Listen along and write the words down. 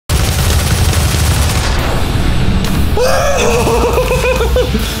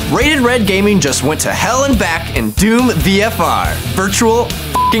Rated Red Gaming just went to hell and back in Doom VFR, virtual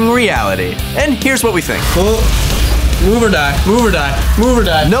f***ing reality. And here's what we think. Move or die, move or die, move or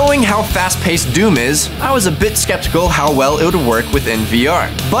die. Knowing how fast-paced Doom is, I was a bit skeptical how well it would work within VR.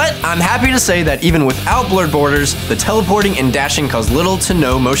 But I'm happy to say that even without blurred borders, the teleporting and dashing cause little to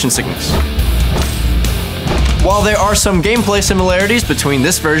no motion sickness. While there are some gameplay similarities between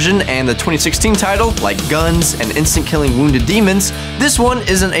this version and the 2016 title, like guns and instant killing wounded demons, this one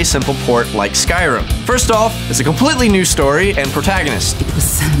isn't a simple port like Skyrim. First off, it's a completely new story and protagonist. It was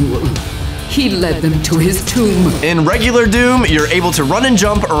Samuel. He led them to his tomb. In regular Doom, you're able to run and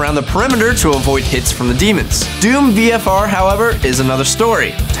jump around the perimeter to avoid hits from the demons. Doom VFR, however, is another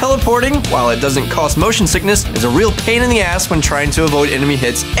story. Teleporting, while it doesn't cause motion sickness, is a real pain in the ass when trying to avoid enemy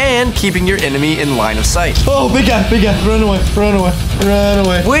hits and keeping your enemy in line of sight. Oh, big guy, run away, run away, run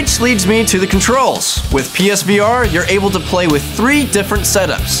away. Which leads me to the controls. With PSVR, you're able to play with 3 different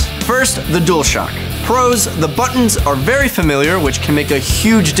setups. First, the DualShock. Pros, the buttons are very familiar, which can make a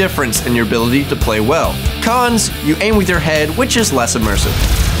huge difference in your ability to play well. Cons, you aim with your head, which is less immersive.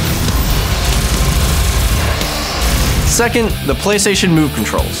 Second, the PlayStation Move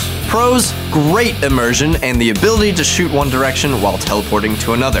controls. Pros, great immersion and the ability to shoot one direction while teleporting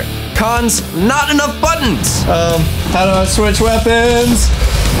to another. Cons, not enough buttons! How do I switch weapons?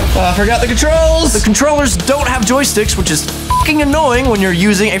 I forgot the controls! The controllers don't have joysticks, which is f***ing annoying when you're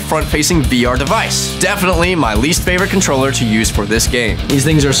using a front-facing VR device. Definitely my least favorite controller to use for this game. These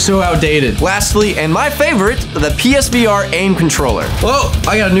things are so outdated. Lastly, and my favorite, the PSVR aim controller. Whoa,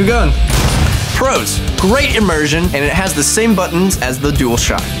 I got a new gun. Pros, great immersion, and it has the same buttons as the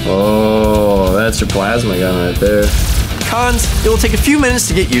DualShock. Oh, that's your plasma gun right there. Cons, it will take a few minutes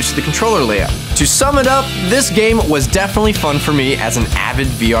to get used to the controller layout. To sum it up, this game was definitely fun for me as an avid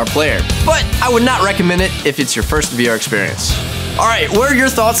VR player, but I would not recommend it if it's your first VR experience. Alright, what are your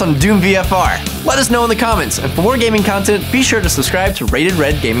thoughts on Doom VFR? Let us know in the comments, and for more gaming content, be sure to subscribe to Rated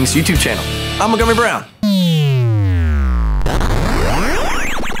Red Gaming's YouTube channel. I'm Montgomery Brown.